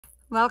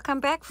Welcome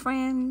back,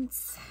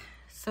 friends.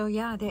 So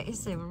yeah, there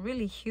is a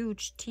really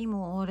huge Temu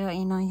order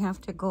and I have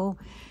to go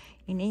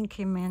in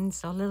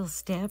increments or little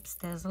steps.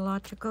 There's a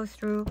lot to go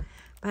through,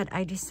 but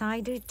I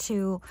decided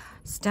to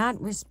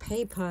start with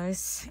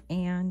papers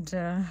and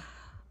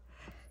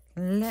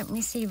let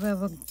me see where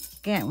we're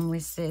getting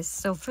with this.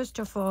 So first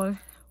of all,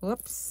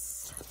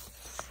 whoops,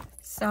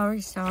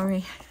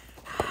 sorry.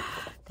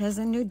 There's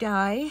a new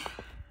die,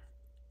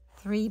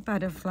 3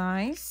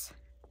 butterflies.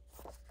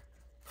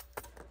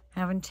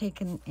 Haven't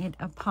taken it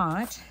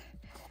apart.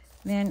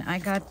 Then I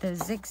got the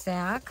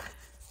zigzag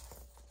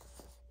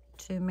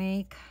to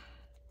make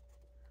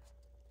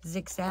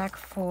zigzag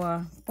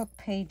for book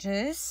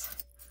pages,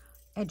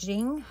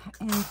 edging,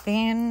 and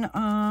then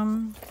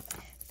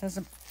there's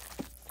a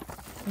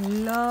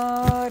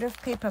lot of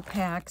paper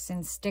packs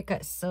and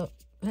stickers. So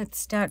let's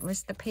start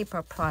with the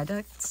paper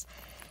products.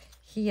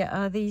 Here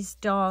are these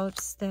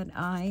dolls that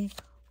I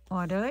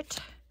ordered.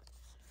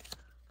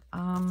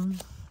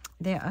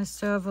 There are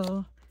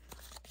several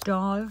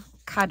doll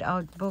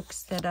cutout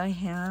books that I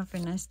have,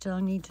 and I still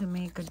need to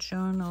make a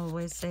journal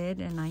with it,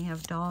 and I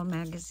have doll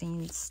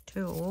magazines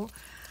too.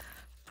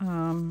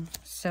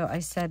 So I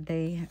said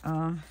they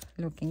are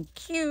looking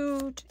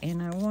cute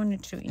and I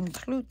wanted to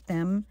include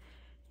them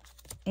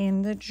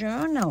in the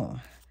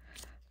journal,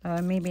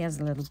 maybe as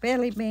a little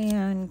belly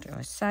band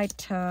or side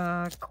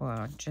tuck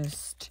or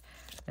just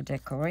a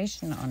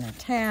decoration on a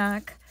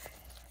tag.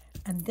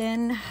 And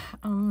then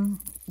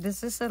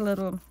this is a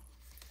little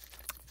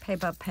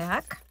paper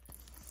pack.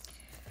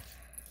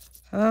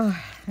 Oh,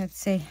 let's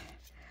see,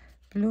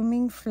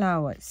 blooming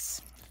flowers.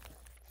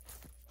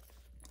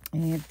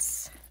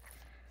 It's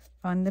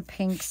on the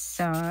pink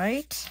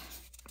side,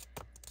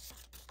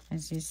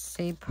 as you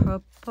see,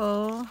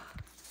 purple,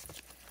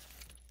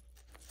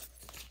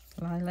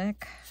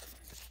 lilac.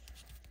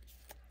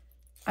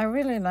 I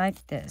really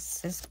like this.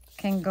 This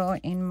can go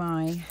in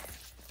my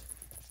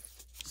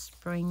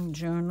spring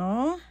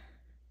journal.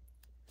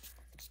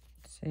 Let's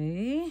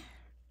see,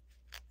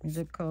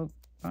 musical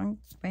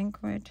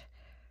banquet.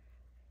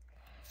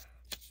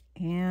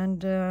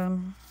 And I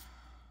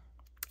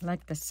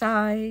like the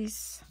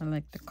size, I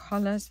like the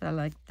colors, I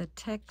like the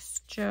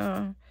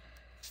texture.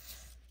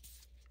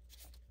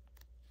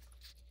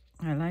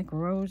 I like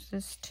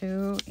roses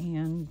too,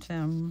 and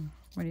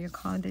what do you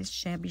call this?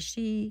 Shabby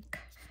chic,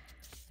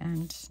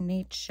 and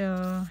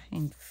nature,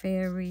 and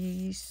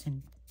fairies,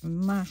 and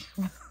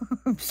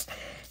mushrooms.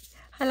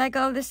 I like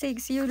all the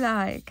things you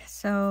like.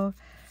 So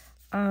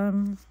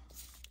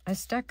I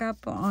stuck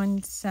up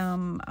on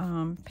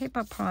some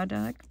paper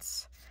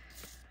products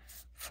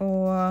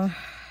for,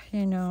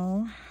 you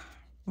know,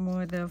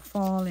 more the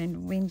fall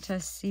and winter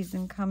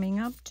season coming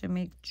up, to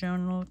make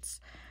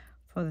journals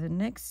for the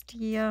next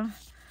year.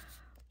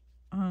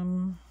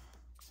 And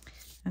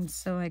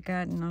so I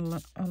gotten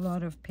a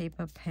lot of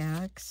paper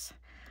packs.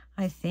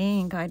 I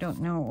think, I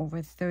don't know,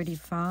 over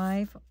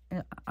 35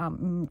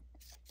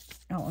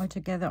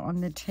 altogether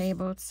on the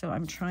table. So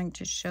I'm trying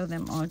to show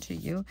them all to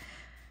you,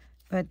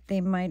 but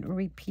they might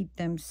repeat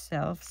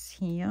themselves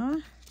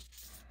here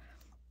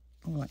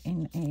or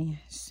in a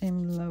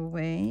similar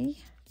way.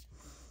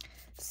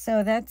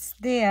 So that's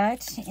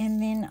that.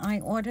 And then I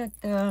ordered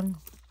the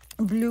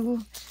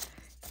blue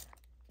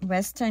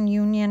Western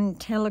Union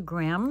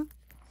telegram.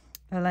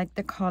 I like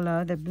the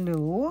color, the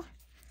blue.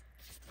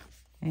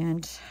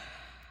 And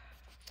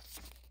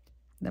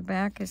the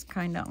back is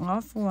kind of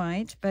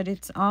off-white, but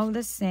it's all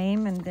the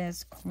same, and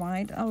there's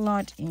quite a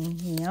lot in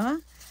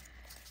here.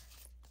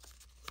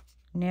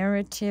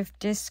 Narrative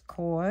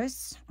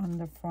discourse on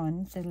the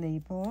front, the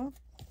label.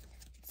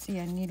 See,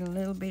 I need a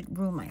little bit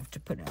room. I have to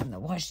put it on the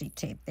washi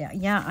tape there.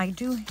 Yeah, I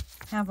do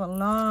have a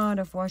lot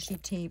of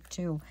washi tape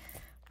too.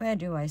 Where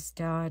do I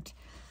start?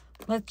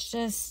 Let's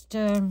just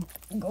go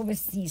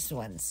with these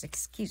ones.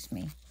 Excuse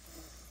me.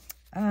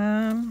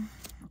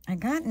 I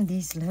gotten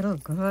these little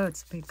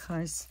girls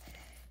because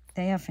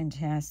they are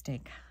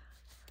fantastic.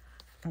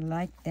 I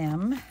like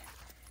them,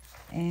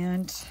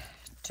 and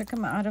took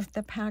them out of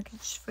the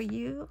package for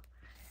you.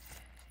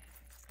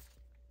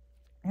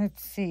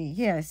 Let's see.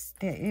 Yes,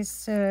 there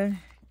is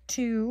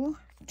two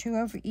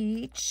of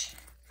each,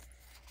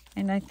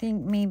 and I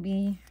think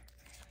maybe,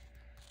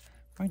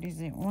 what is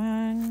it,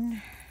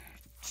 1,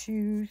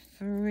 2,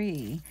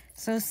 3,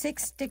 so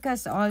 6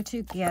 stickers all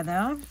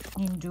together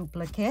in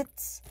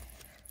duplicates.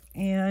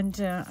 And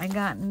I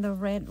got in the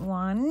red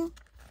one.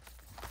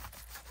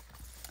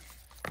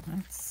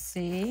 Let's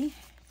see,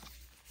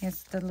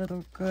 here's the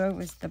little girl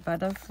with the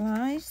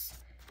butterflies,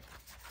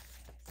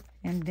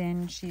 and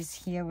then she's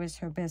here with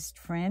her best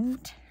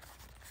friend,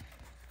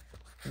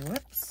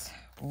 whoops,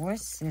 or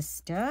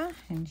sister,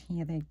 and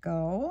here they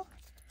go.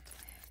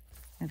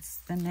 That's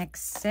the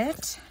next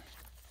set.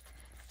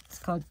 It's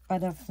called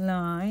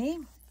Butterfly.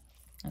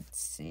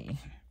 Let's see,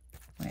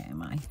 where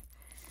am I?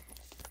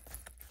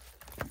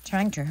 I'm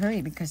trying to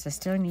hurry because I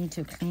still need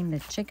to clean the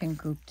chicken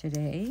coop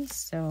today.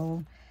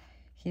 So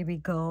here we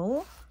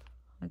go.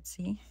 Let's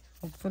see,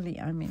 hopefully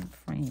I'm in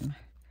frame.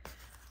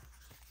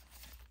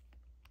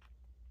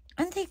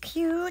 Aren't they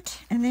cute?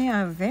 And they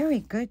are very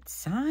good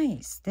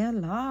size. They're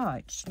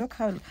large. Look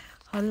how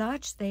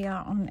large they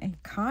are on a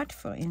card,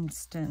 for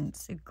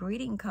instance, a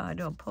greeting card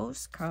or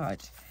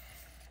postcard.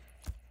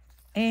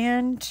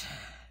 And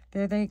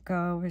there they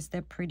go with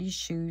their pretty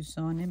shoes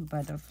on and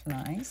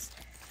butterflies.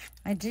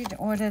 I did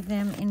order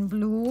them in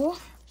blue.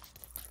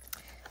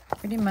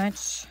 Pretty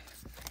much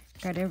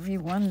got every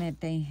one that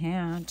they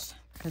had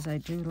because I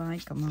do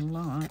like them a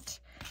lot.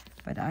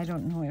 But I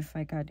don't know if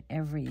I got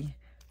every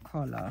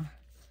color.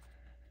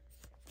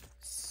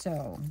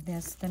 So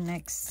there's the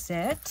next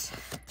set.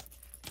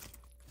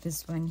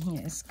 This one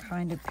here is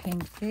kind of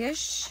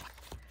pinkish.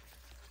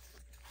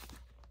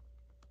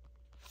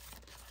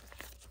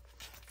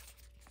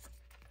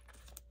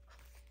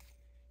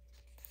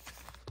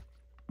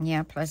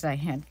 Yeah, plus I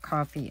had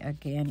coffee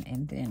again,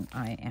 and then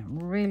I am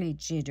really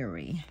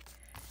jittery.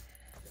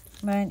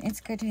 But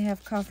it's good to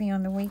have coffee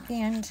on the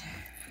weekend.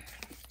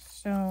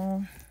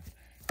 So,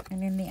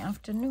 and in the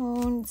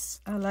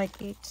afternoons, I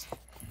like it.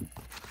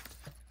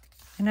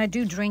 And I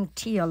do drink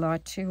tea a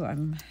lot too.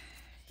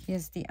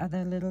 Here's the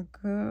other little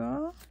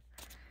girl.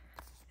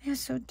 They're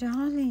so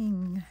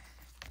darling.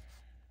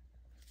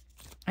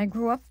 I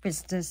grew up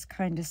with this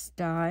kind of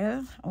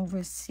style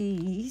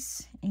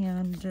overseas,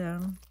 and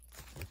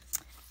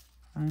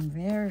I'm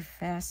very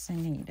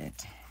fascinated.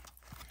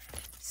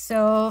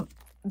 So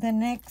the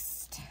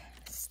next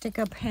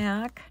sticker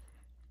pack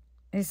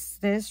is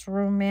this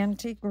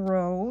Romantic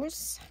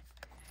Rose.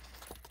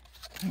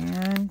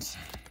 And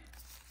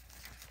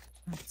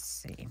let's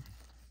see.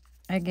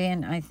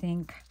 Again, I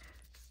think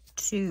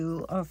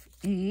 2 of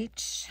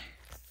each.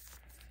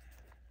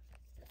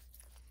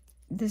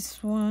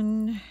 This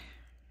one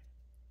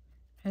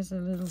has a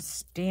little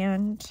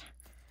stand.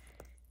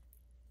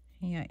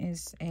 Here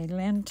is a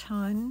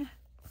lantern.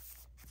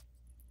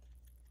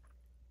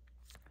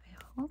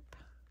 I hope.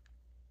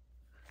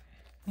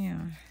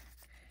 Yeah.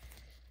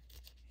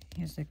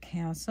 Here's a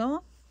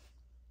castle.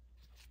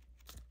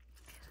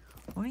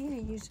 Why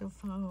are you so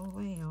far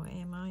away, or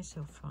am I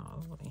so far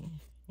away?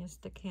 Here's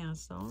the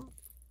castle.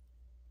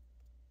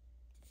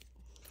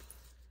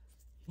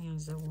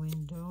 Here's a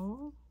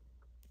window.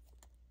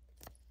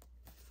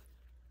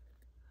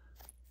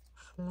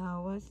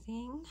 Flower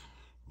thing.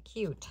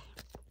 Cute.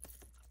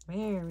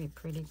 Very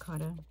pretty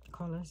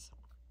colors.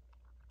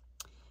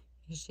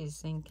 Here she's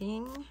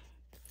sinking.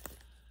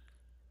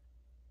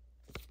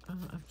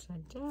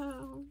 Upside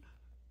down.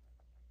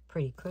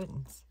 Pretty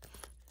curtains.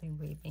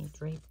 They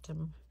draped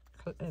them.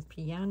 A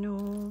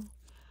piano.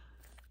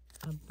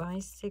 A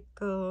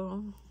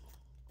bicycle.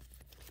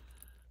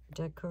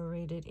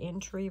 Decorated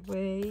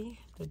entryway.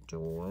 The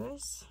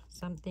doors.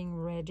 Something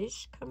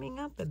reddish coming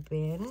up. A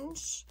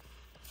bench.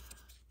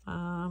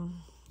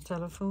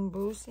 Telephone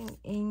booth in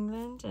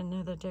England.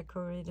 Another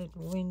decorated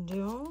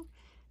window.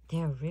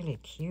 They're really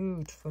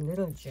cute for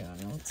little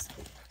journals.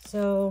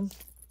 So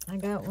I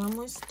got one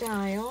more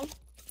style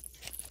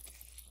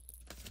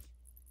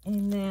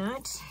in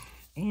that,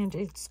 and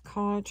it's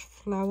called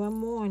Flower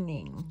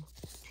Morning.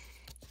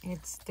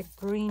 It's the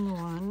green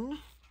one.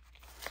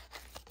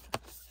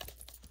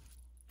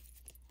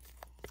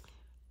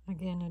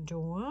 Again, a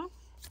door.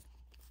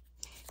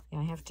 Yeah,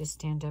 I have to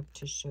stand up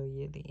to show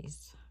you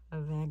these. A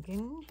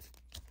wagon.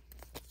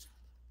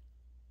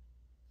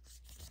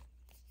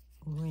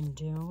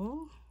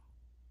 Window.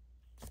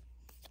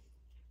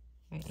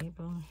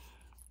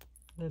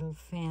 Little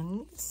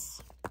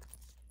fence.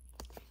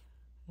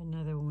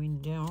 Another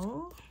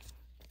window.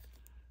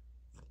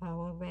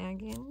 Flower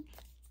wagon.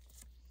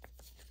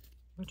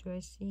 What do I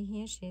see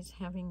here? She's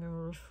having a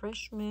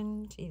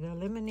refreshment, either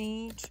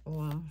lemonade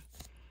or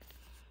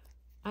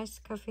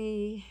iced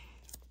coffee.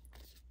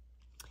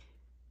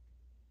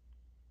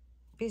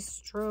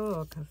 Bistro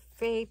or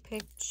cafe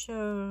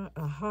picture.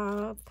 A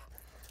hub.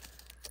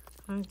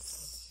 Let's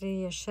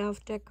see, a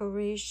shelf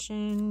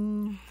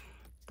decoration.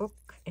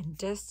 Book and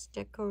desk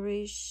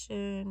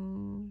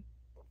decoration.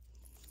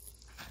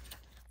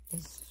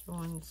 This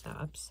one's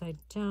upside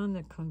down,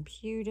 the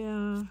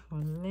computer or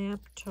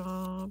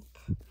laptop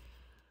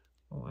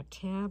or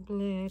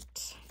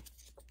tablet.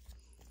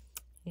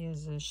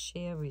 Here's a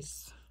chair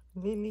with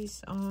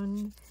lilies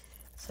on.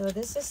 So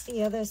this is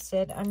the other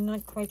set. I'm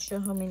not quite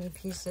sure how many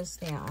pieces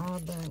there are,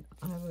 but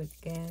I would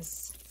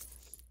guess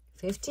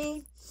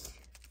 50.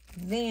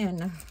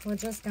 Then we're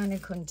just going to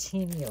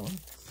continue.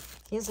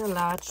 Here's a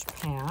large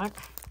pack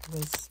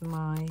with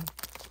my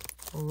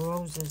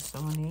roses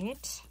on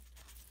it.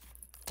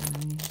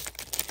 I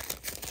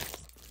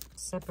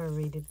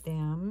separated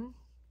them.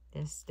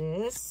 There's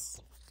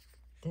this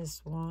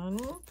one.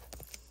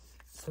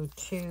 So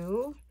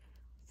 2,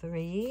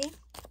 3,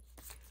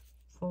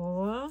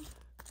 4,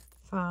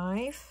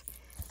 5.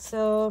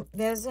 So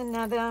there's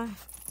another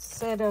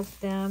set of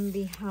them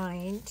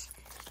behind.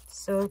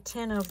 So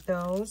 10 of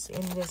those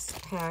in this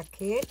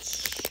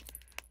package.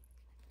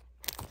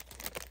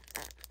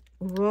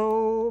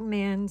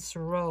 Romance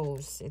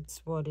Rose,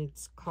 it's what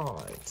it's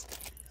called.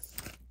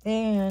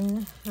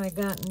 Then I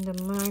got the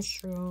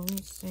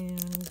mushrooms,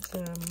 and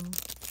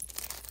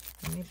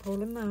let me pull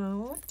them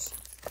out.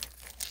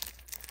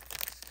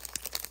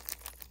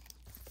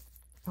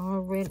 all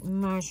red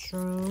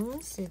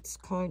mushrooms. It's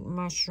called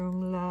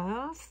Mushroom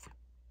Love.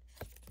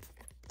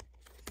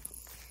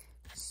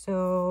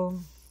 So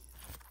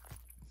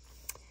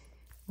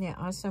there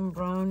are some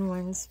brown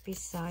ones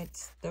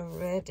besides the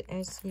red,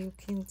 as you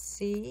can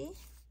see.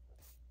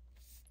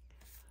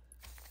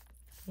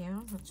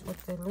 Yeah, that's what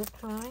they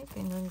look like.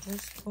 And I'm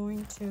just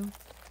going to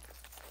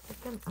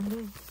put them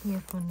under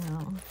here for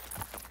now.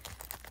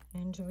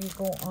 And we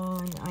go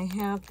on. I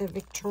have the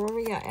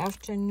Victoria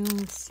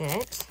Afternoon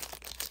set.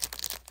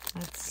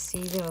 Let's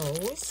see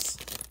those.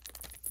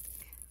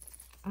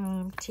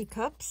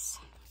 Teacups.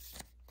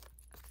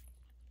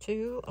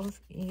 2 of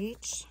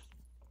each.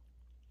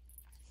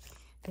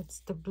 It's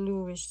the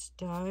bluish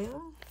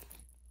style.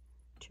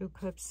 2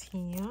 cups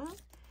here.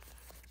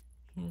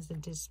 Here's a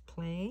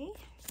display.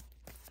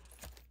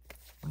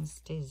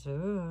 What's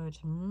dessert?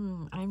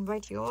 I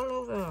invite you all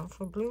over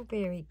for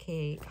blueberry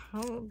cake.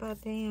 How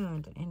about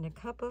that? And a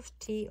cup of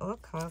tea or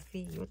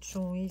coffee, your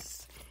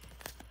choice.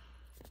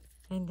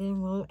 And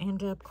then we'll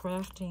end up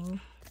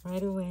crafting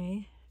right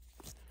away.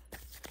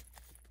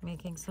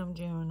 Making some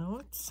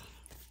journals.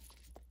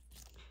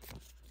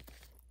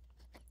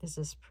 This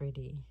is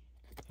pretty.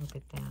 Look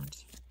at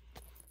that.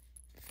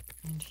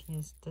 And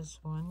here's this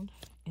one.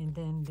 And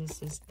then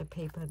this is the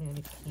paper that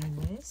it came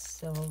with.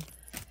 So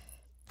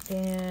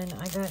then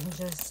I got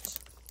just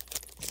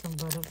some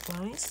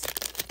butterflies.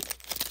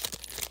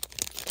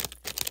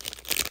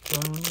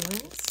 Brown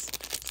ones.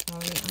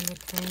 Sorry on the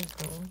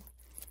crinkle.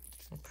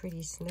 They're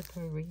pretty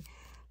slippery.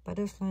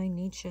 Butterfly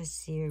Nature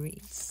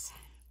Series.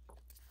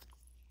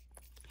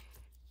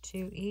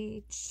 2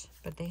 each,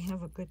 but they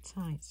have a good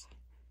size.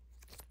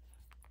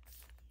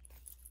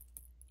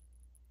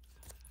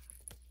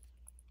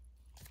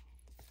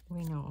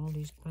 We know all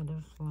these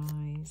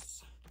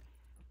butterflies.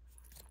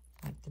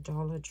 Like the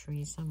Dollar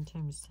Tree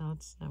sometimes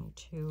sells them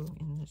too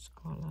in this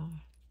color.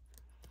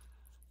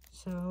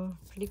 So,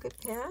 pretty good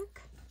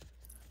pack.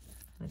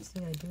 Let's see,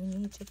 I do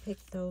need to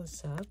pick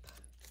those up.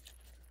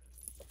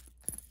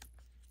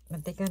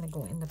 But they're going to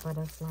go in the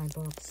butterfly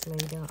box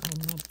later.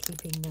 I'm not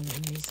keeping them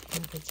in these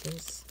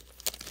packages.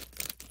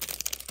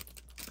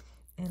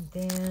 And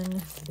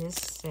then this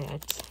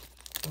set,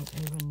 don't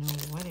even know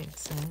what it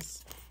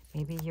says.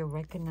 Maybe you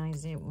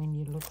recognize it when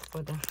you look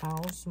for the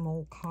house.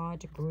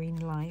 Mocard Green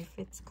Life,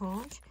 it's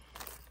called.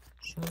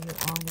 Show you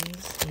all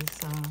these.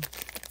 These are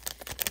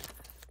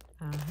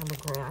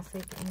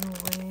holographic in a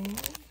way.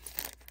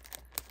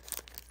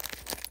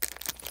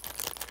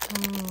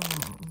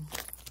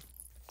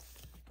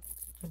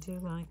 I do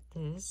like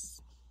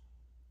this.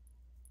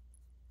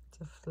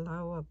 It's a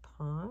flower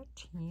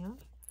pot here.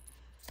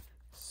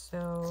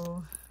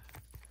 So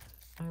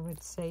I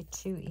would say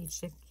 2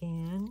 each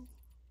again.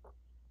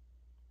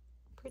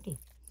 Pretty.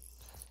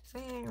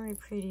 Very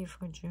pretty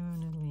for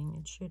journaling.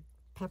 It should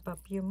pep up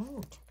your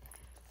mood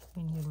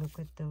when you look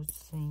at those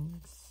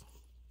things.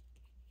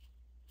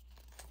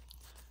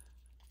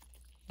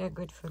 They're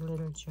good for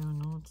little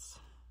journals,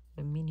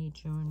 the mini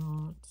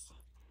journals,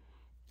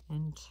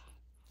 and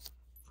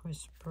for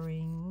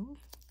spring.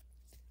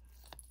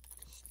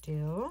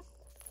 Still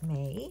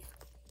May.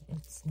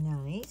 It's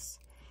nice.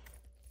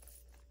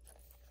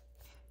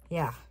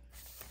 Yeah.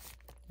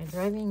 They're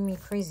driving me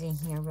crazy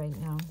here right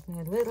now.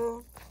 They're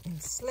little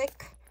and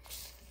slick.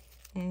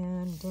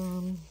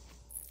 And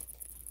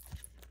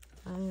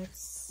let's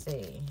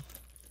see.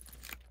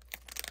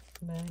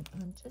 But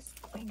I'm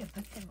just going to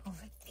put them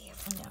over there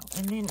for now.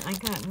 And then I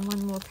got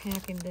one more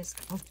pack in this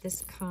of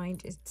this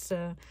kind. It's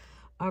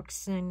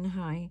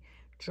Oxen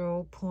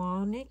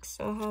Hydroponics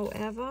or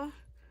however.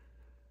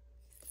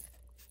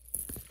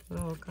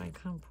 Look, I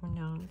can't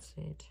pronounce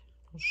it.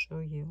 I'll show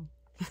you.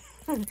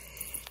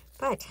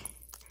 But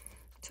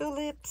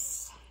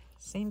tulips,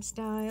 same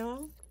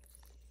style.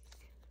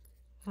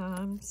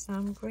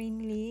 Some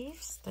green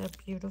leaves, they're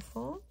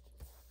beautiful.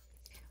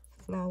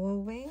 Flower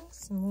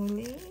wings, more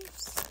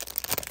leaves.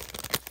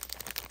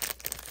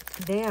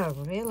 They are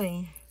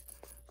really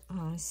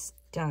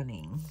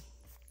stunning.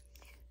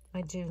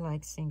 I do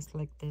like things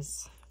like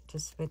this to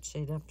switch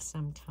it up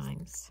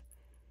sometimes.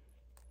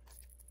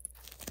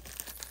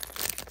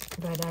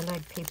 But I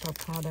like paper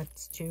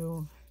products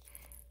too.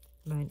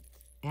 But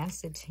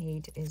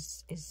acetate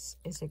is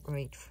a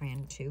great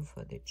friend too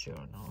for the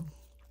journal.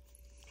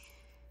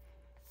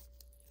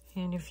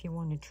 And if you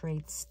want to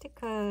trade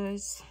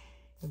stickers,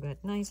 you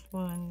got nice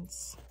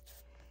ones.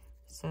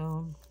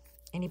 So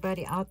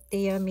anybody out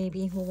there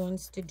maybe who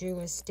wants to do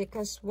a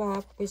sticker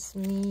swap with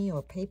me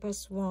or paper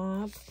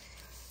swap,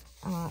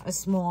 a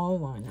small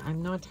one.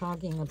 I'm not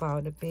talking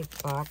about a big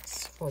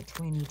box for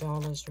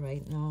 $20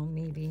 right now.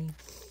 Maybe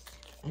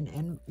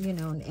an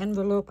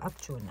envelope up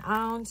to an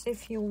ounce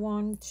if you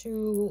want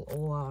to,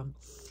 or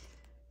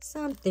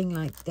something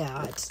like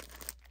that.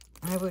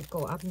 I would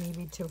go up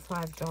maybe to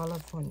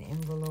 $5 for an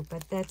envelope,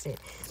 but that's it.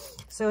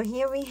 So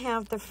here we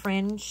have the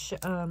French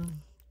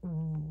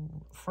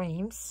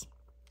frames,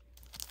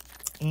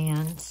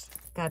 and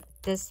got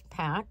this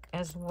pack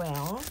as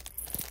well,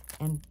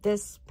 and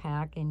this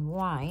pack in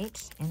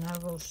white, and I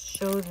will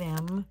show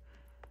them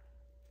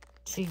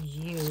to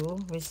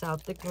you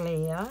without the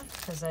glare,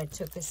 because I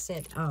took a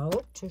set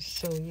out to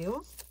show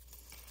you.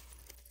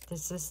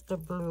 This is the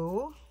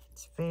blue.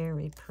 It's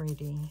very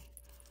pretty.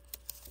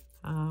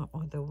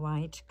 Or the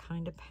white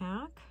kind of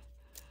pack.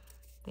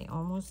 They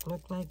almost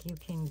look like you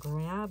can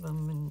grab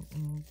them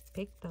and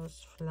pick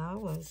those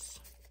flowers.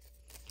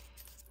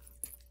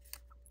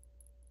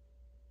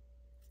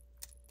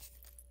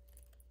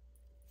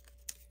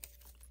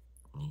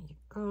 There you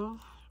go.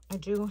 I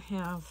do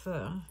have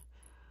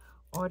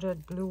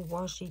ordered blue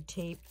washi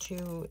tape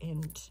too,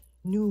 and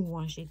new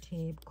washi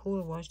tape,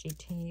 cool washi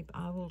tape.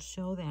 I will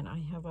show that. I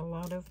have a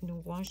lot of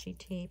new washi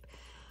tape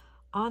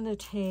on the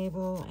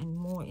table, and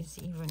more is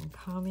even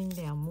coming.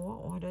 There are more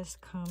orders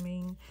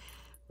coming.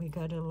 We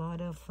got a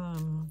lot of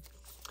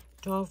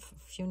doll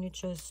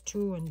furnitures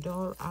too, and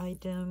doll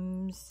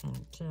items,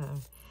 and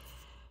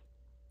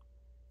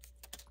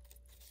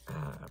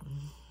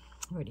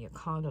what do you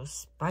call those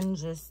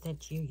sponges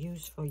that you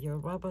use for your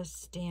rubber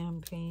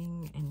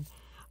stamping? And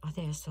oh,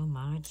 there's so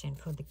much. And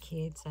for the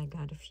kids, I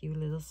got a few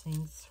little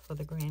things for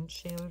the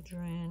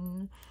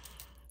grandchildren.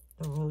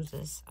 The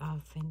roses are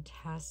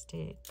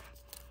fantastic.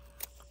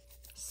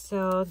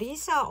 So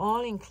these are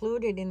all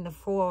included in the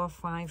 4 or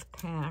 5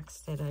 packs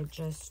that I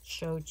just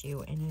showed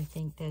you, and I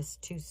think there's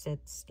 2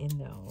 sets in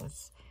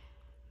those.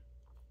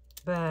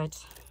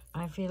 But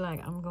I feel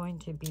like I'm going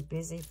to be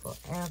busy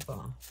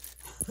forever.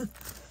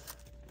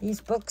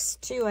 These books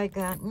too I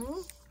gotten,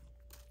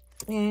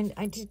 and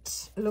I did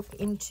look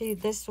into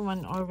this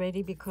one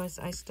already because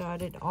I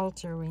started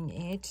altering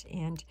it,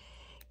 and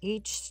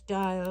each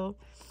style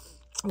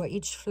or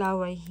each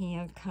flower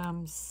here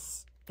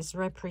is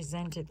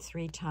represented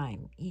 3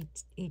 times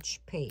each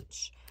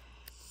page.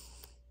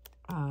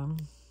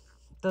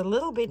 The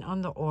little bit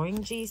on the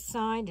orangey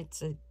side,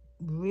 it's a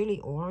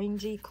really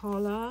orangey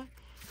color,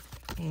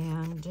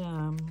 and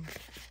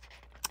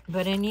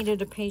but I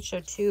needed a page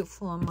or 2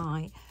 for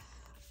my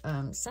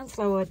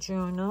sunflower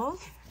journal,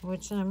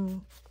 which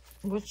I'm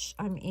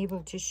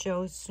able to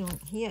show soon.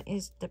 Here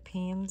is the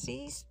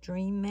pansies,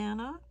 Dream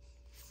Manna,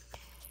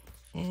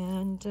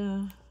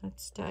 and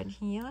let's start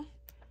here.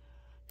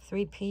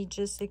 3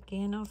 pages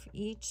again of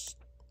each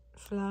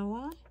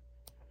flower,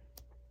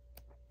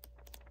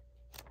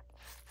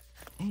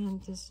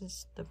 and this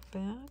is the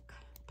back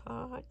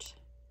part.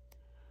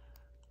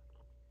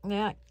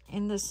 Yeah,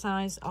 in the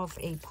size of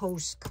a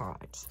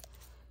postcard.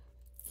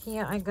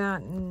 Here I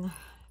gotten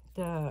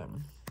the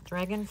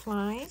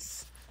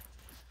dragonflies.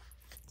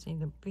 See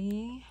the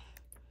bee,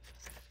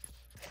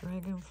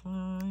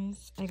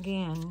 dragonflies.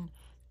 Again,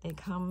 they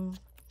come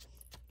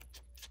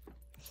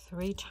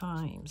 3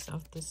 times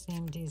of the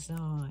same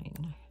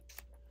design.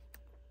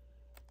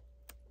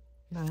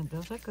 But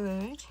those are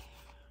good.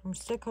 I'm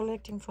still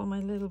collecting for my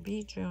little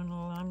bee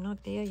journal. I'm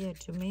not there yet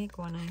to make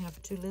one. I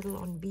have too little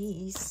on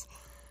bees.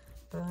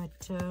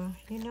 But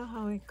you know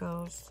how it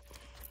goes.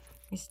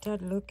 You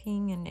start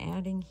looking and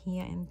adding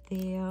here and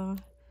there.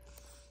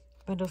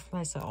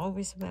 Butterflies are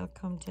always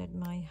welcomed at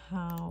my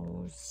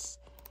house.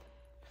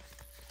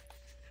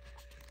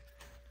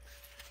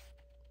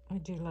 I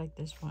do like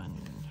this one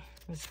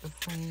with the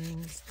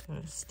frames,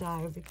 the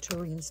style,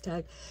 Victorian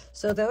style.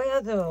 So there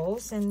are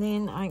those, and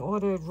then I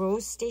ordered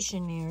Rose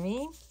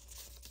Stationery.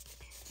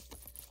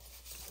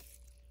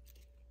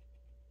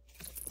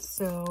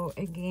 So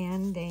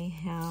again, they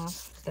have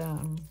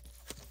the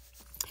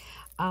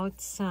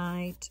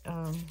outside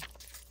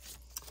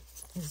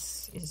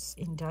is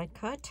in die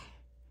cut.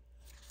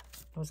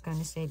 I was going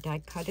to say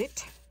die cut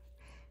it.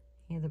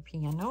 Here the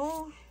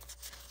piano.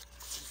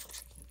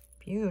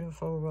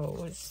 Beautiful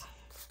rose.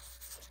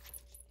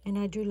 And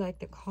I do like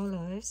the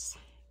colors.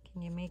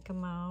 Can you make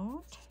them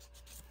out?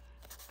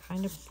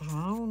 Kind of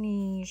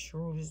brownish,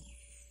 rose,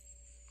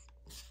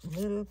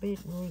 little bit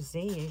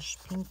rosé-ish,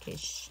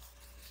 pinkish.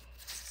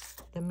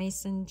 The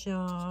mason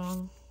jar,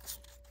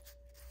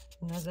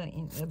 another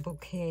in a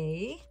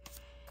bouquet,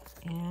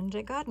 and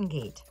a garden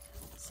gate.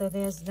 So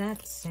there's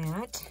that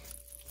set.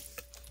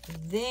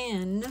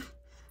 Then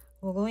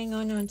we're going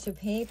on to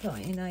paper,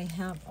 and I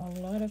have a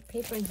lot of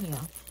paper here,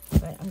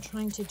 but I'm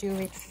trying to do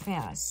it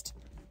fast.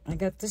 I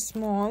got the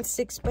small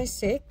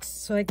 6x6,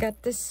 so I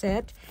got this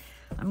set.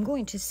 I'm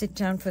going to sit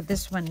down for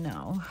this one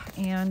now,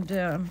 and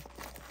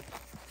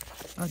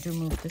I'll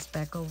move this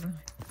back over.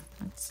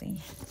 Let's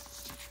see.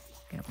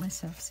 Got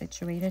myself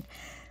situated.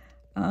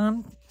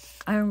 I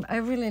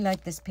really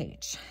like this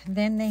page.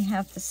 Then they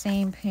have the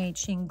same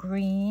page in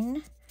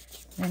green.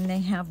 Then they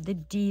have the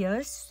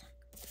deers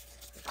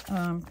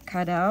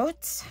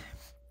cutouts,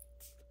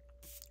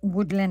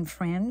 Woodland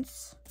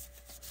Friends.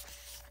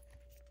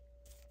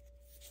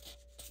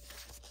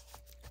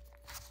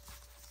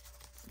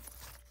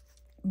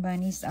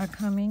 Bunnies are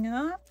coming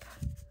up.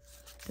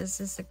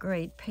 This is a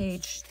great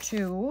page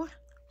too.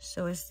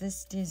 So is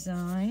this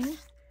design.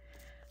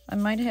 I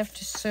might have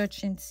to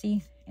search and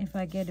see if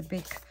I get a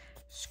big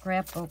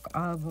scrapbook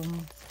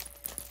album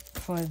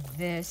for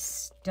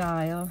this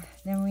style.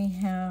 Then we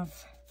have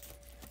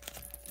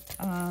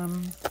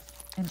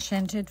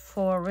Enchanted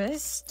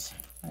Forest.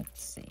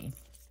 Let's see.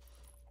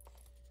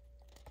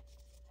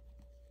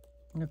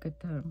 Look at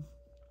the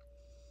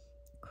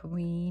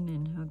queen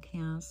and her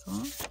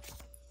castle.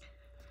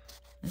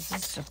 This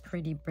is a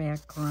pretty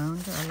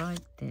background. I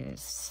like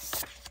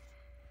this.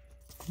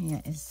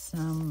 Here is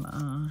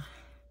some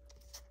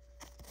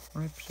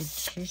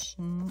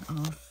repetition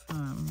of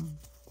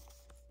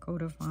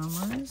coat of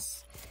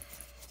armors.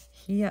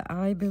 Here,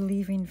 I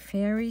believe in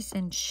fairies,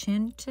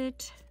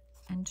 enchanted,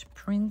 and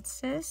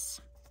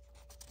princess.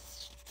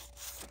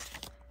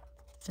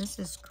 This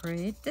is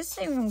great. This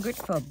is even good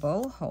for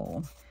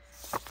boho.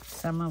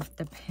 Some of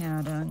the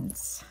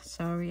patterns.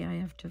 Sorry, I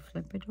have to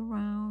flip it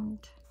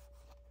around.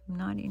 I'm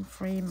not in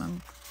frame.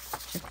 I'm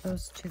too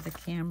close to the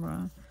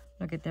camera.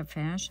 Look at the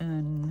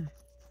fashion.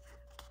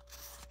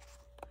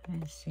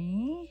 I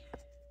see.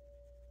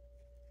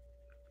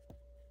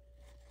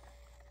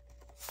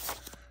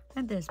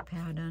 And this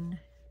pattern.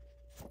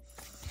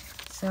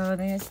 So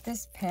there's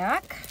this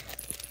pack.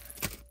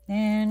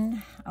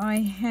 Then I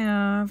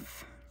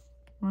have,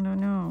 I don't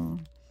know.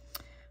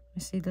 I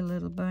see the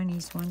little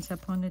bunnies. Once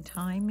upon a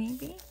time,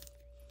 maybe.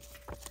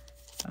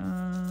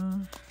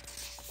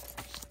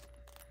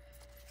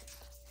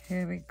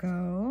 Here we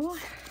go.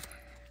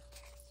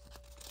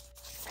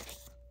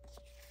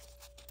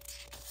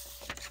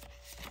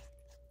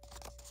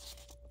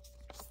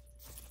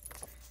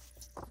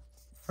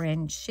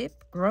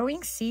 Friendship,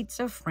 growing seeds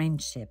of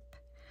friendship.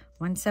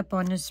 Once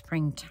upon a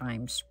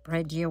springtime,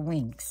 spread your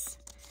wings.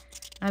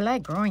 I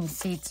like growing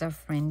seeds of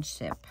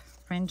friendship.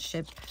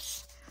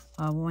 Friendships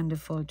are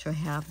wonderful to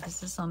have.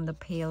 This is on the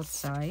pale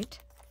side.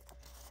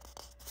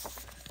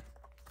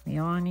 We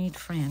all need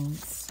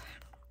friends.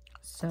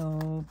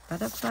 So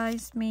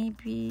butterflies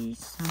maybe,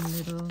 some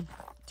little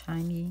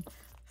tiny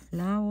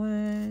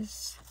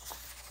flowers.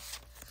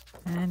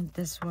 And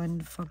this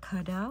one for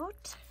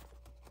cutout.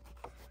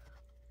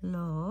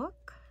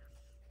 Look.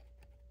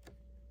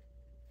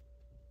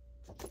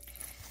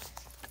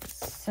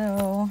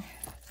 So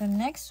the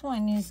next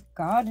one is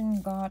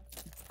Garden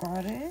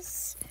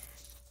Goddess.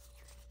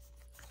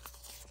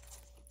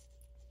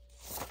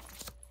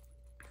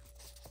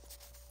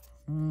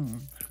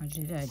 How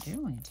did I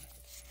do it?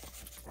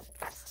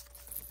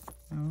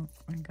 Oh,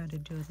 I gotta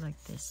do it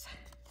like this.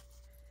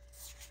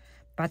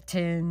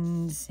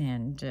 Buttons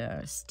and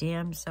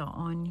stamps are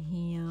on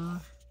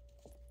here.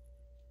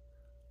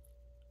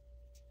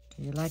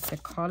 Do you like the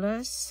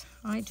colors?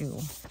 I do.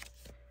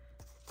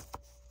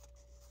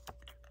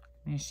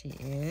 There she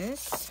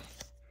is.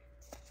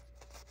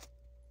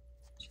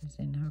 She's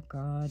in her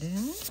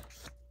garden.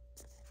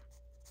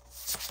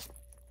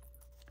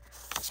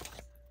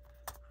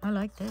 I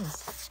like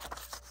this.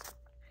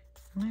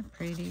 Isn't that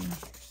pretty?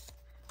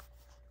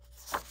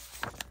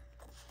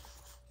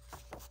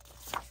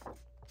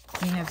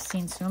 We have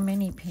seen so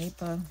many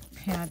paper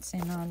pads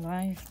in our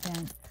life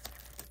that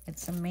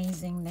it's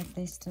amazing that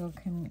they still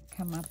can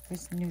come up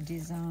with new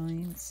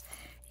designs.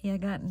 Here I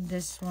got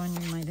this one,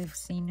 you might have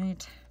seen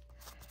it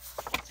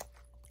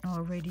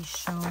already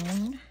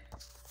shown.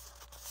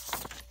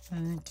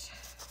 And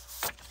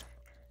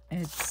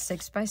it's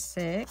 6 by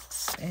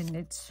 6 and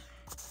it's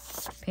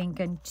pink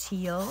and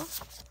teal.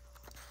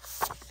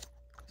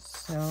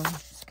 So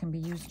this can be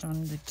used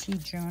on the tea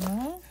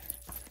journal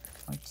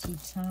or tea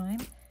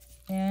time.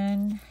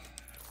 And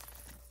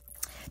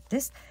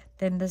this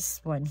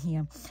one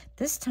here.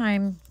 This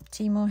time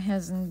Temu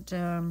hasn't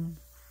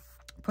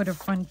put a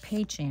front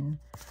page in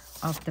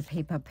of the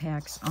paper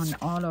packs on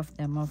all of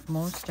them, of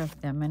most of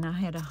them, and I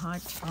had a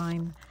hard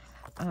time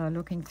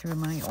looking through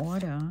my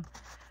order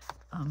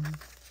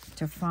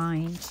to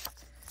find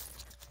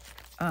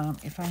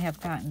if I have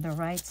gotten the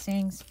right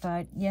things,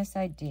 but yes,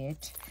 I did.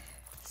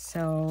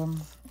 So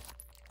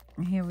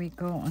here we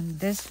go on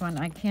this one.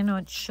 I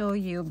cannot show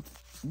you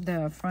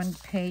the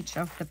front page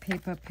of the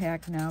paper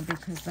pack now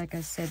because, like I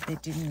said, they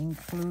didn't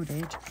include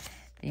it.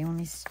 They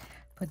only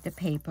put the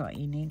paper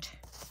in it.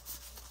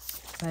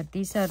 But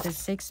these are the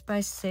 6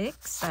 by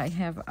 6. I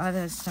have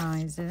other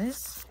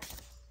sizes.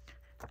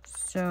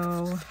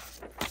 So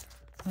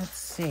let's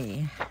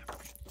see.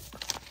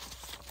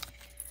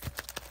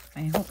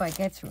 I hope I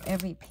get through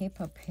every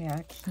paper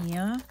pack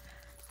here.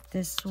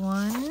 This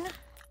one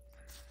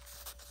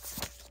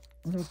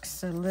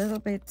looks a little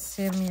bit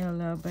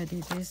similar, but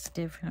it is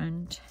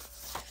different.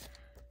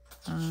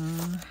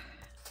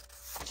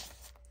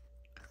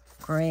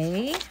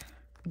 Gray.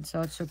 It's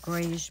also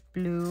grayish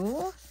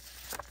blue.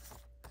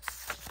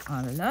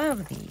 I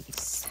love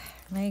these.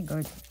 They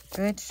go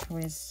good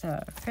with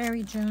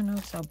fairy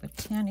journals or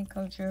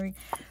botanical journals.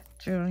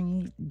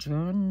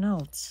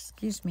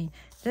 Excuse me.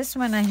 This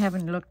one I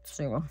haven't looked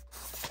through.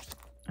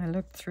 I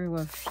looked through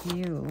a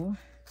few.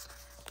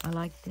 I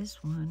like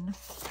this one.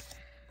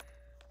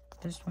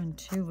 This one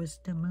too was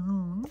the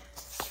moon.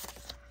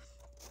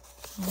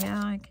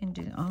 Yeah, I can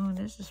do. Oh,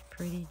 this is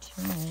pretty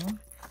too.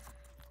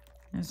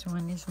 This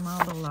one is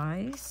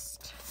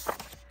marbleized.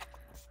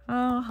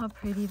 Oh, how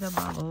pretty the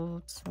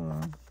bubbles or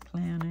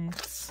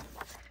planets.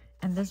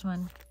 And this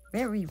one,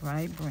 very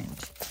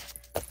vibrant.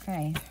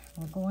 Okay,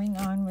 we're going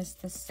on with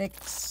the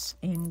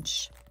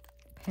 6-inch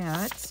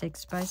pad,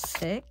 6 by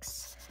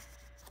 6.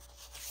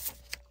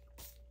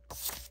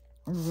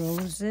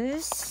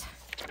 roses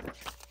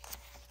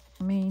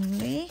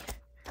mainly,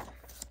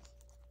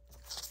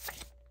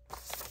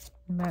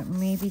 but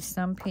maybe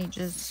some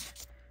pages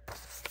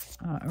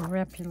are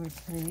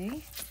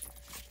replicatory.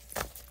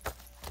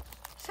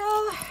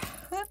 So,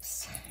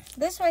 oops,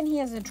 this one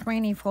here is a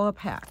 24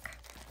 pack.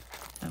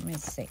 Let me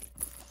see.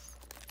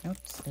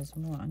 Oops, there's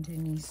more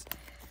underneath.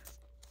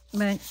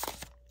 But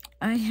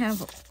I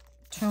have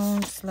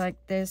tones like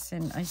this,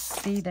 and I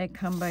see they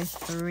come by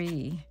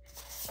 3.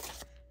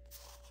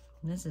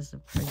 This is a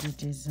pretty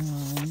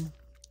design.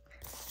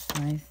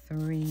 By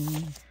 3,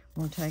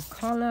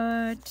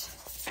 multicolored.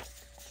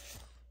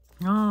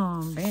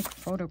 Oh, big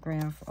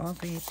photograph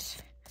of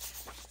it.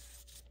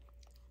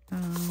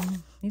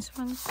 These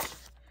ones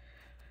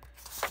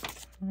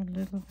are a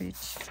little bit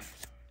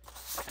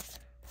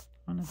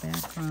on a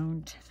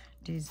background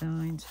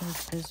design. So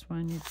it's this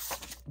one.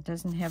 It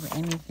doesn't have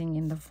anything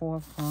in the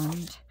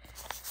forefront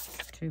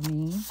to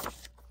me.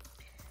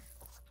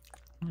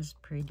 It's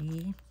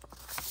pretty.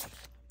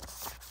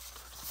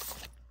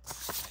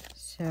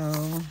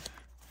 So,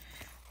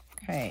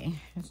 okay,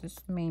 this is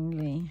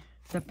mainly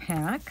the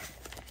pack.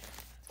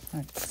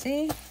 Let's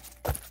see.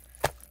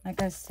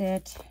 Like I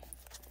said,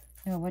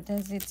 no, what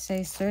does it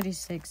say?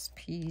 36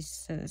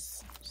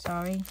 pieces.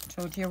 Sorry,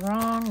 told you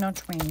wrong. Not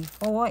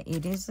 24.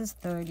 It is a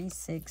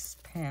 36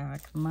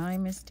 pack. My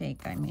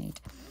mistake I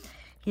made.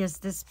 Here's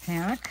this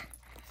pack.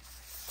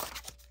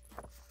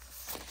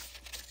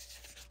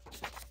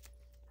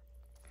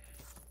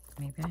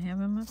 Maybe I have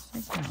them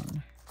upside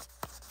down.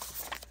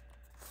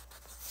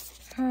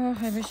 Oh,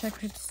 I wish I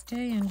could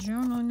stay and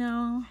journal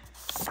now.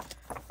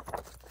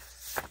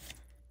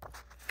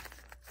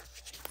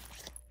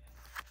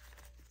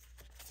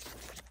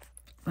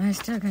 But I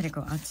still gotta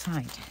go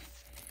outside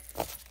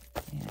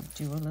and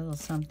do a little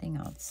something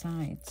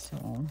outside.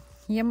 So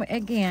here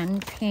again,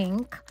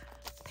 pink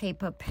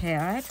paper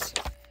pad,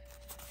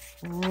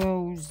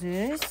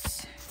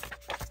 roses,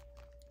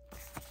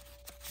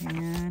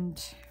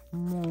 and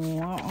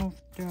more of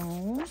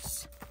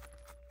those.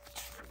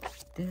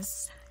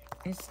 This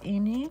is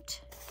in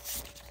it.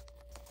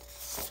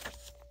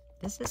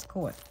 This is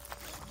cool.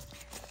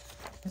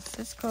 This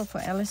is cool for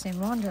Alice in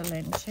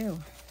Wonderland too.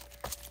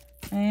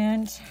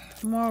 And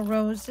more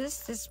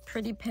roses. This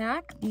pretty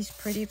pack. These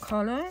pretty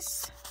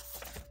colors.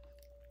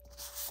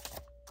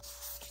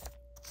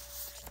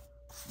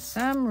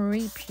 Some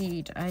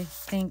repeat, I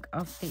think,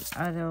 of the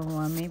other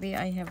one. Maybe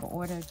I have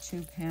ordered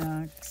 2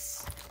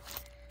 packs.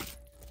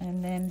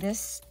 And then this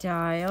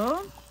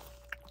style,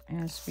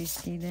 as we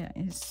see, there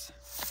is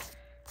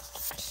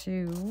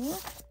 2.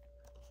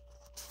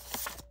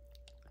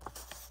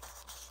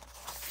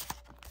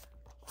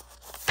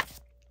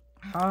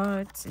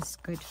 Hearts is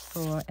good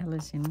for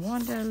Alice in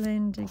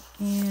Wonderland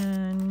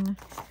again.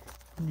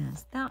 And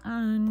there's that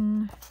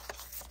one.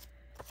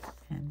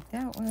 And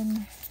that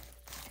one.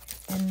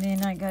 And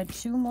then I got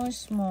 2 more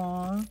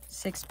small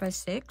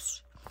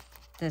 6x6.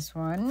 This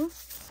one, I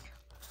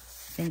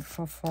think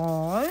for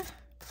fall.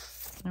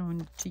 I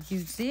want to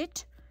use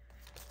it.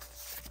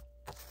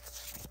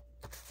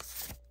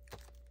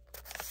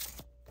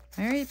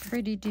 Very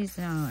pretty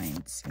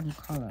designs and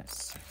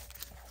colors.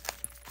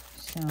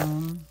 So,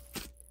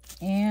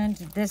 and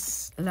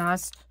this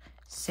last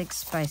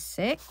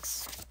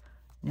 6x6.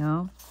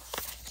 No,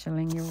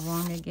 telling you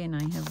wrong again.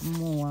 I have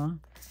more,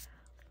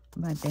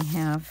 but they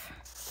have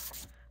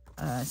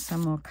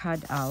some more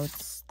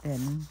cutouts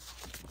than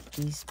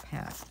these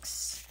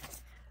packs.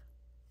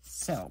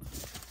 So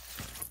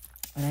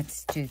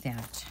let's do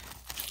that.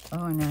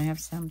 Oh, and I have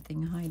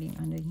something hiding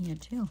under here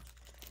too.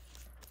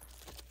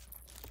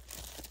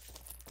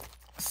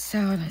 So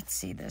let's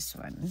see this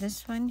one.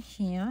 This one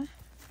here.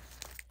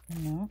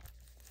 No,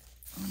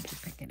 I want to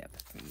pick it up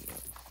for you.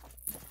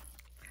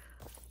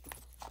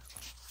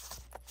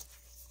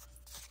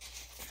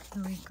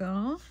 There we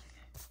go.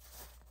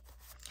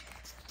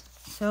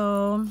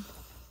 So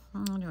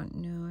I don't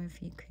know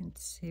if you can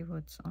see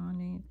what's on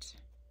it.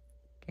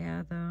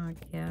 Gather,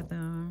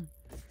 gather.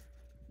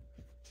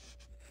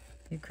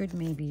 You could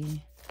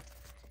maybe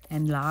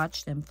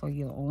enlarge them for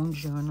your own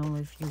journal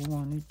if you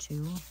wanted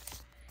to.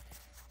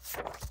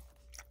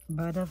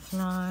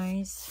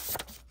 Butterflies,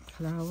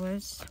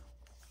 flowers.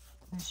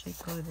 I should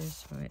go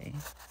this way.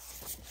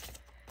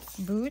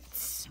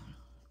 Boots.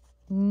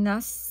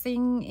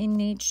 Nothing in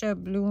nature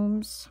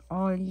blooms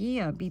all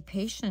year. Be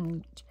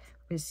patient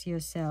with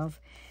yourself.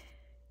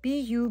 Be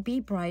you, be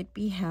bright,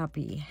 be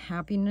happy.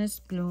 Happiness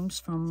blooms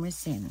from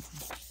within.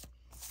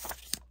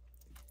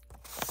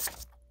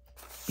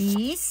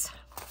 Bees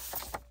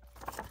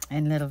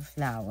and little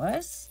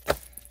flowers.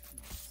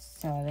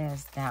 So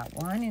there's that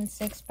one in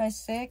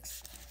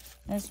 6x6.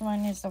 This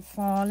one is a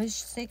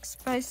fallish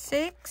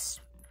 6x6.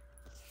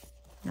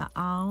 The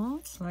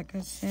owls, like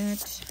I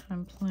said,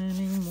 I'm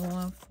planning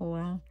more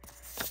for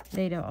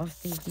later of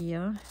the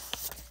year.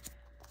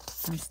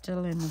 I'm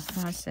still in the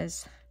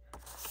process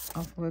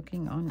of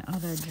working on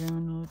other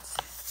journals.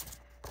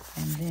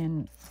 And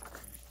then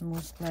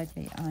most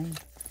likely I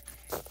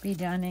be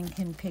done and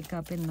can pick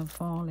up in the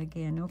fall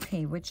again.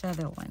 Okay, which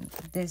other one?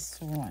 This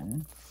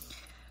one.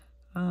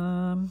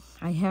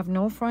 I have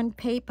no front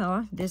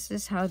paper. This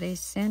is how they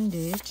send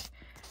it.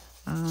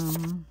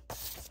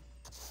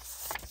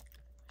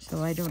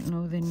 So I don't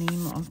know the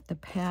name of the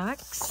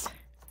packs.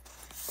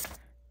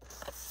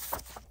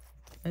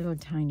 Little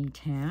tiny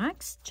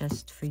tags,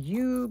 just for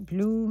you.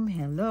 Bloom,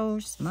 hello,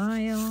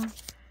 smile.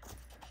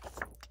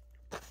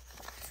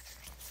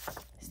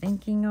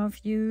 Thinking of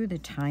you, the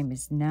time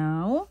is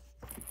now.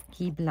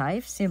 Keep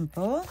life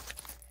simple.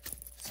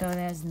 So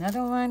there's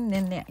another one.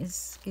 Then there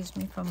is, excuse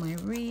me for my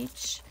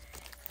reach,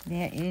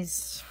 there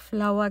is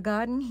Flower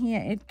Garden.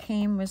 Here it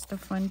came with the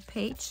front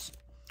page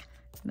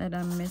that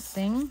I'm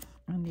missing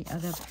on the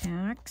other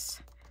packs.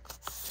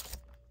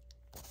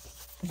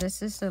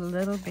 This is a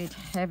little bit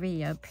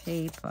heavier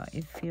paper.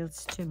 It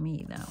feels to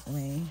me that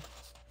way.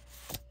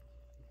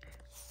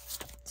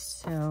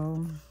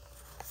 So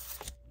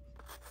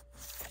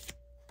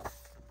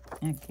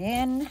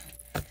again,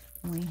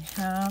 we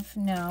have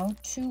now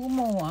 2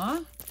 more.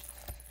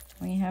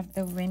 We have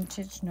the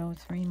vintage, no,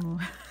 3 more.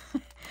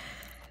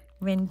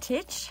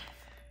 Vintage,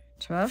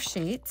 12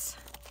 sheets,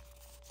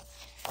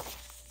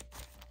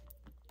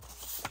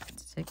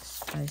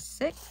 6 by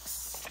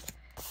 6.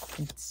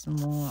 It's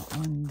more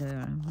on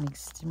the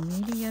mixed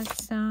media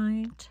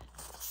side.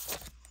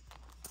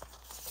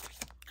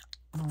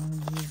 I'll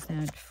use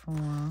that for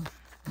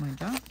my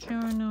dark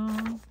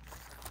journal.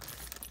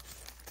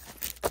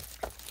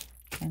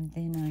 And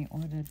then I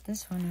ordered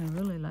this one. I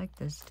really like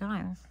this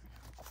style.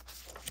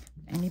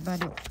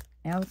 Anybody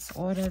else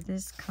order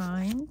this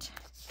kind?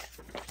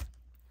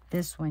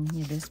 This one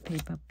here, this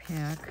paper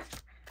pack.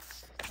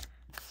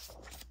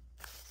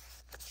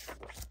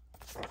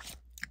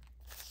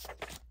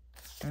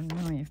 Don't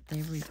know if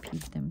they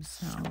repeat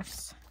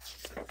themselves.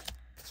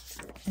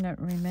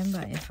 Cannot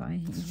remember if I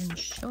even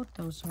showed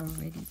those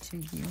already to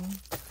you.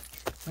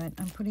 But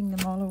I'm putting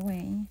them all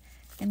away.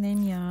 And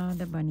then, yeah,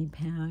 the bunny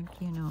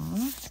pack, you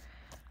know.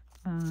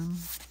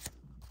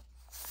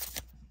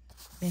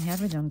 They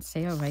have it on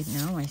sale right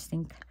now, I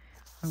think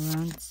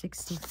around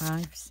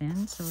 65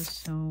 cents or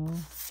so.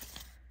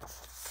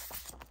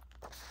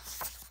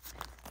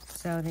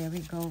 So there we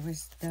go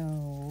with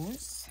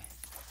those.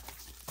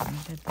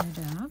 Get that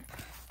up.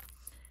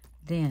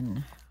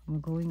 Then we're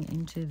going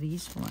into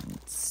these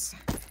ones.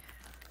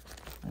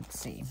 Let's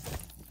see.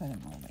 Put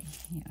them over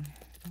here.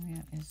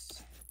 Where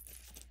is...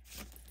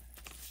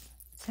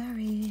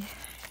 Sorry.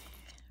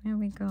 There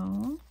we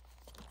go.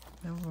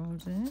 The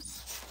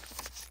roses.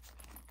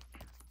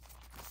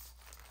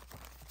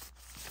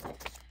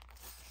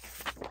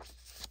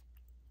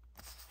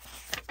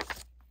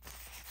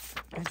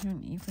 I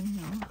don't even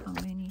know how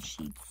many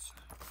sheets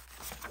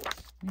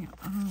there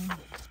are.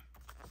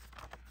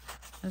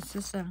 This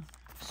is a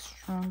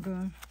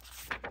stronger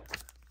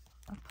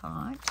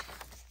part.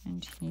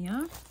 And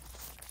here,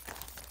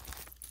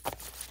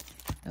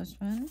 those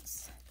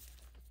ones.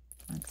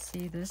 Let's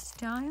see this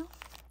style.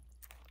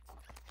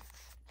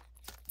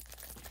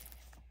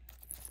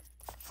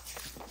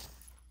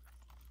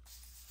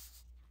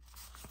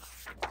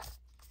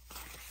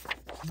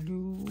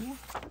 Blue.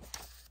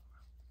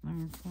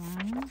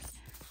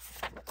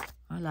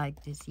 I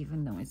like this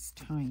even though it's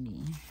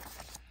tiny.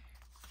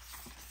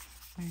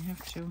 I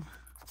have to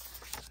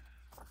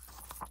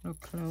look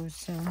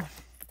closer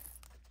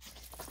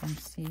and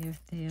see if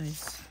there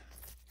is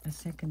a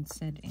second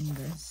set in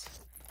this.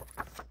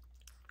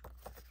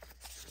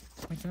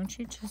 But don't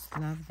you just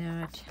love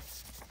that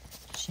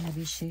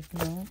shabby chic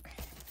look?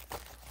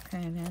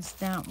 Okay, there's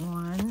that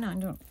one. I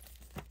don't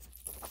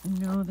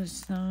know the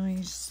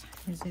size.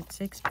 Is it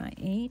 6 by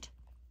 8?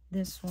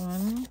 This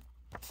one.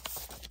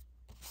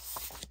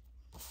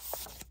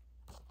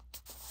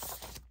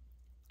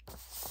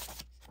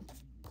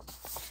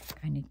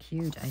 Kind of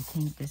cute. I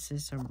think this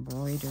is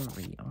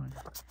embroidery on.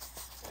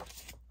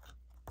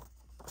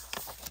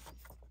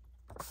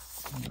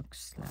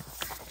 Looks like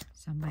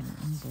somebody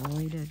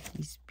embroidered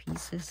these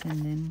pieces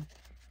and then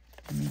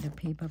made a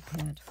paper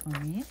pad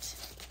from it.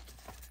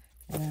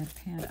 That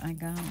pad I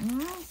got.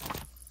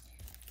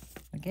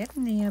 We're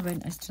getting there,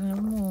 but I still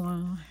have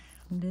more.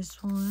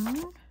 This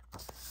one.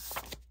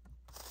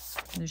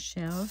 The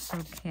shelves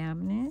or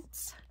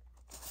cabinets.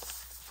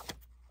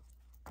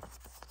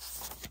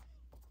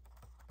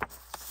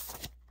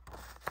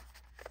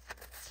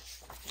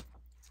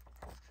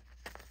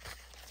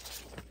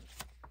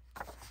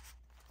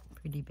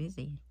 Pretty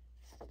busy.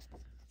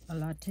 A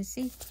lot to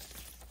see.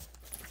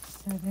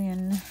 So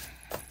then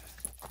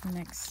the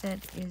next set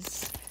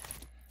is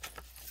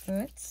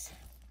birds.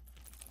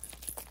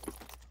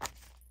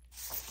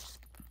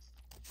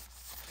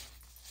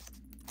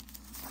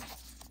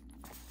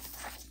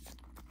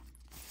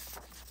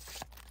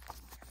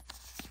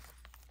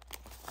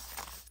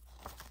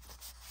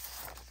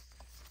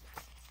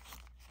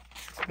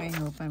 I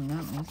hope I'm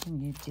not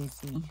making you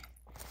dizzy.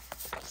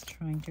 Just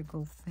trying to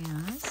go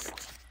fast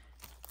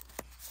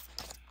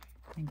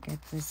and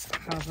get this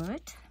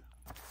covered.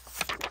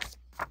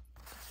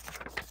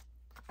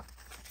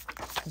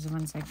 because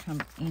once I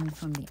come in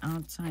from the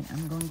outside,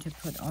 I'm going to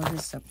put all the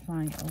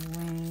supply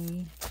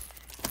away.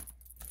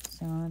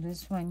 So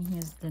this one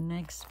here's the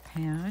next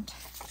pad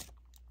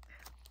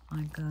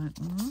I got.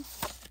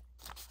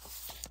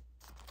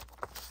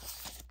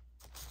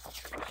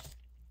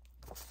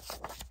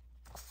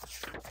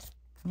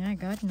 Yeah, I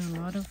got a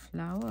lot of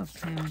flower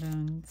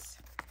patterns.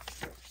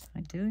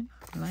 I do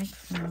like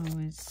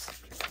flowers.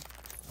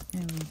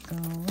 There we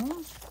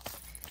go.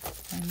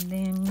 And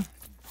then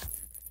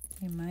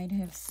you might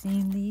have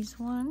seen these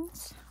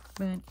ones,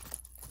 but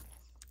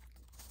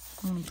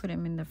I'm going to put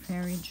them in the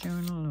fairy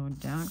journal or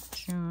dark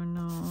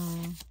journal.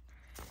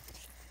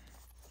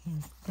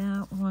 Here's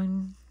that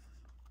one.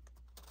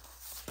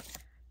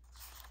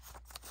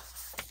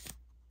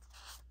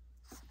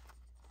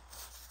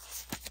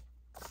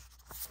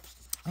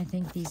 I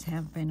think these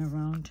have been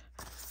around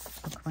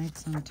for quite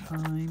some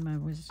time. I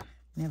was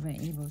never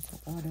able to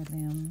order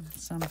them.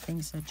 Some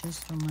things are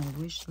just on my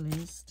wish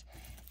list.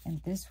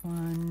 And this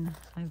one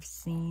I've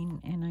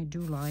seen and I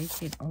do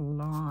like it a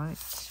lot.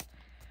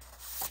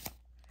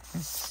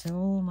 There's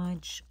so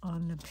much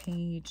on the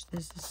page.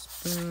 This is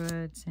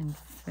birds and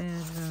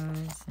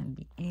feathers and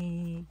the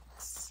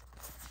eggs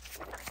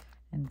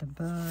and the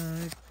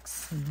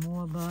bugs and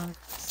more bugs.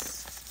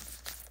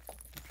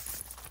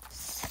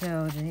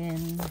 So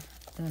then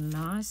the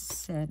last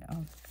set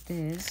of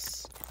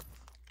this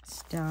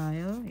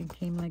style, it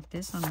came like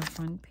this on the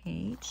front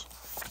page.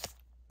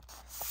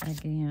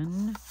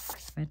 Again,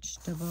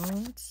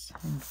 vegetables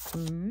and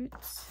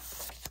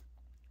fruits.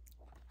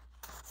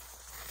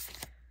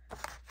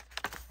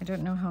 I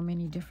don't know how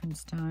many different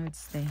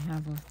styles they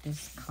have of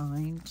this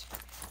kind,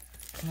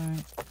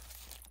 but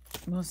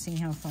we'll see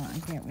how far I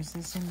get with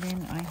this. And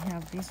then I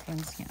have these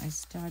ones here. I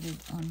started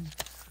on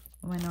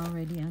one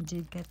already. I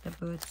did get the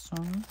bird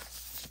song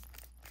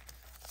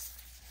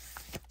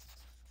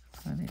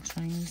for the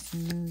Chinese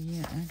New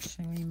Year,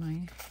 actually,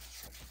 my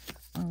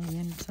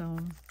Oriental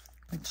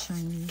with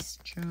Chinese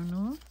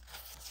journal.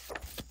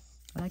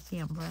 I like the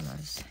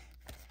umbrellas.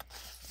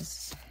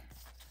 This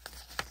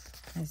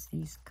has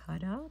these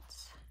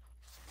cutouts.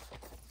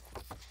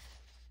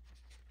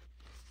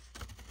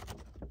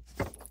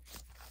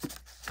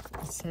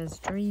 It says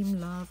dream,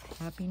 love,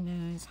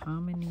 happiness,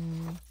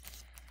 harmony.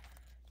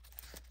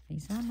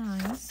 These are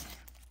nice.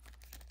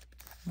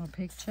 More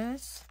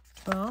pictures.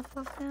 12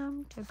 of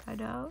them to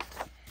cut out.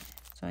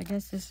 So I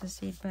guess this is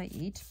 8 by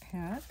 8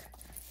 pack.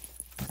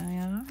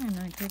 Yeah, and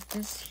I did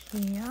this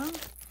here.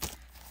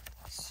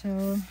 So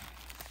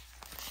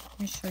let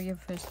me show you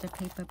first the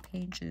paper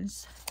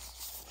pages.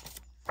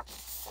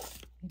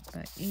 8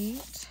 by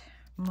 8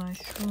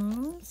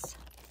 mushrooms,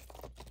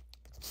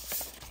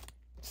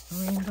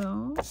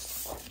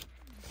 rainbows,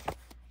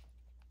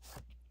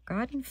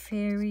 garden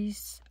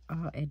fairies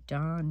are at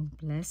dawn.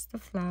 Bless the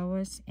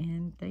flowers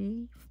and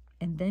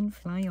then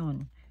fly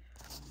on.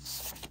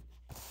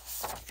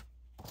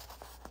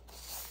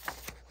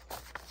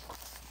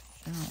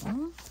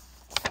 So,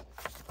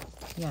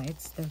 yeah,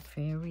 it's the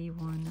fairy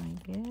one, I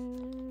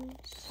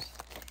guess.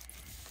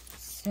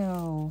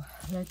 So,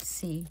 let's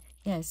see.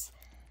 Yes,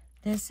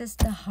 this is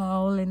the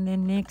haul, and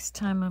then next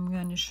time I'm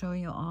going to show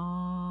you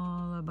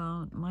all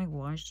about my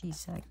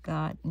washies I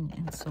got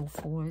and so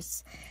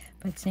forth.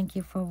 But thank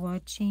you for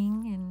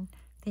watching, and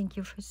thank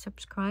you for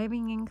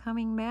subscribing and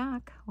coming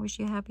back. Wish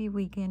you a happy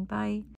weekend. Bye.